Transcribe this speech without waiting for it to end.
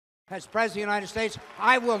As President of the United States,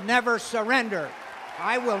 I will never surrender.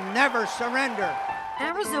 I will never surrender.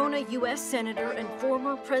 Arizona U.S. Senator and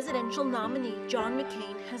former presidential nominee John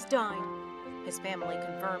McCain has died. His family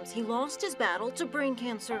confirms he lost his battle to brain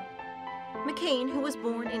cancer. McCain, who was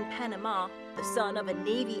born in Panama, the son of a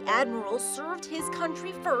Navy admiral, served his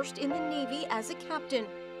country first in the Navy as a captain.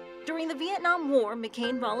 During the Vietnam War,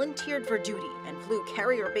 McCain volunteered for duty and flew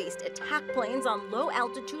carrier-based attack planes on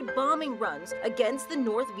low-altitude bombing runs against the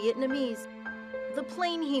North Vietnamese. The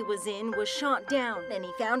plane he was in was shot down, and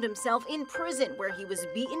he found himself in prison where he was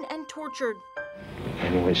beaten and tortured.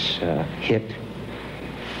 And was hit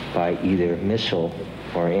by either missile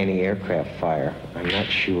or anti-aircraft fire. I'm not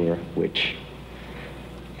sure which.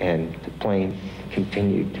 And the plane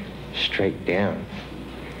continued straight down.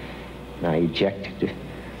 And I ejected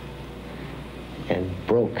and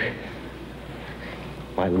broke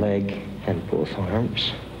my leg and both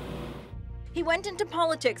arms. He went into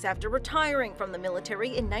politics after retiring from the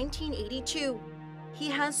military in 1982. He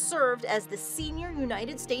has served as the senior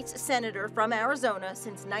United States Senator from Arizona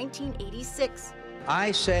since 1986.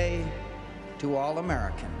 I say to all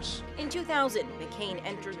Americans. In 2000, McCain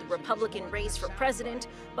entered the Republican race for president,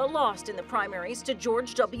 but lost in the primaries to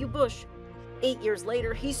George W. Bush. 8 years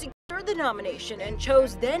later, he secured the nomination and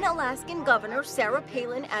chose then-Alaskan Governor Sarah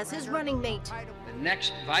Palin as his running mate. The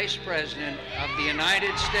next Vice President of the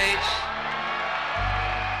United States.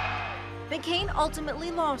 McCain ultimately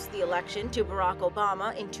lost the election to Barack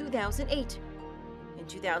Obama in 2008. In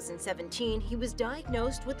 2017, he was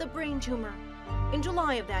diagnosed with a brain tumor. In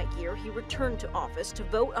July of that year, he returned to office to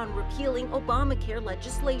vote on repealing Obamacare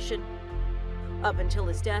legislation. Up until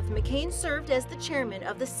his death, McCain served as the chairman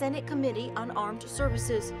of the Senate Committee on Armed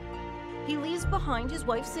Services. He leaves behind his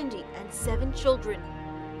wife Cindy and 7 children,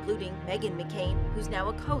 including Meghan McCain, who's now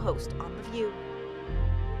a co-host on The View.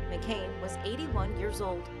 McCain was 81 years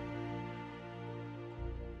old.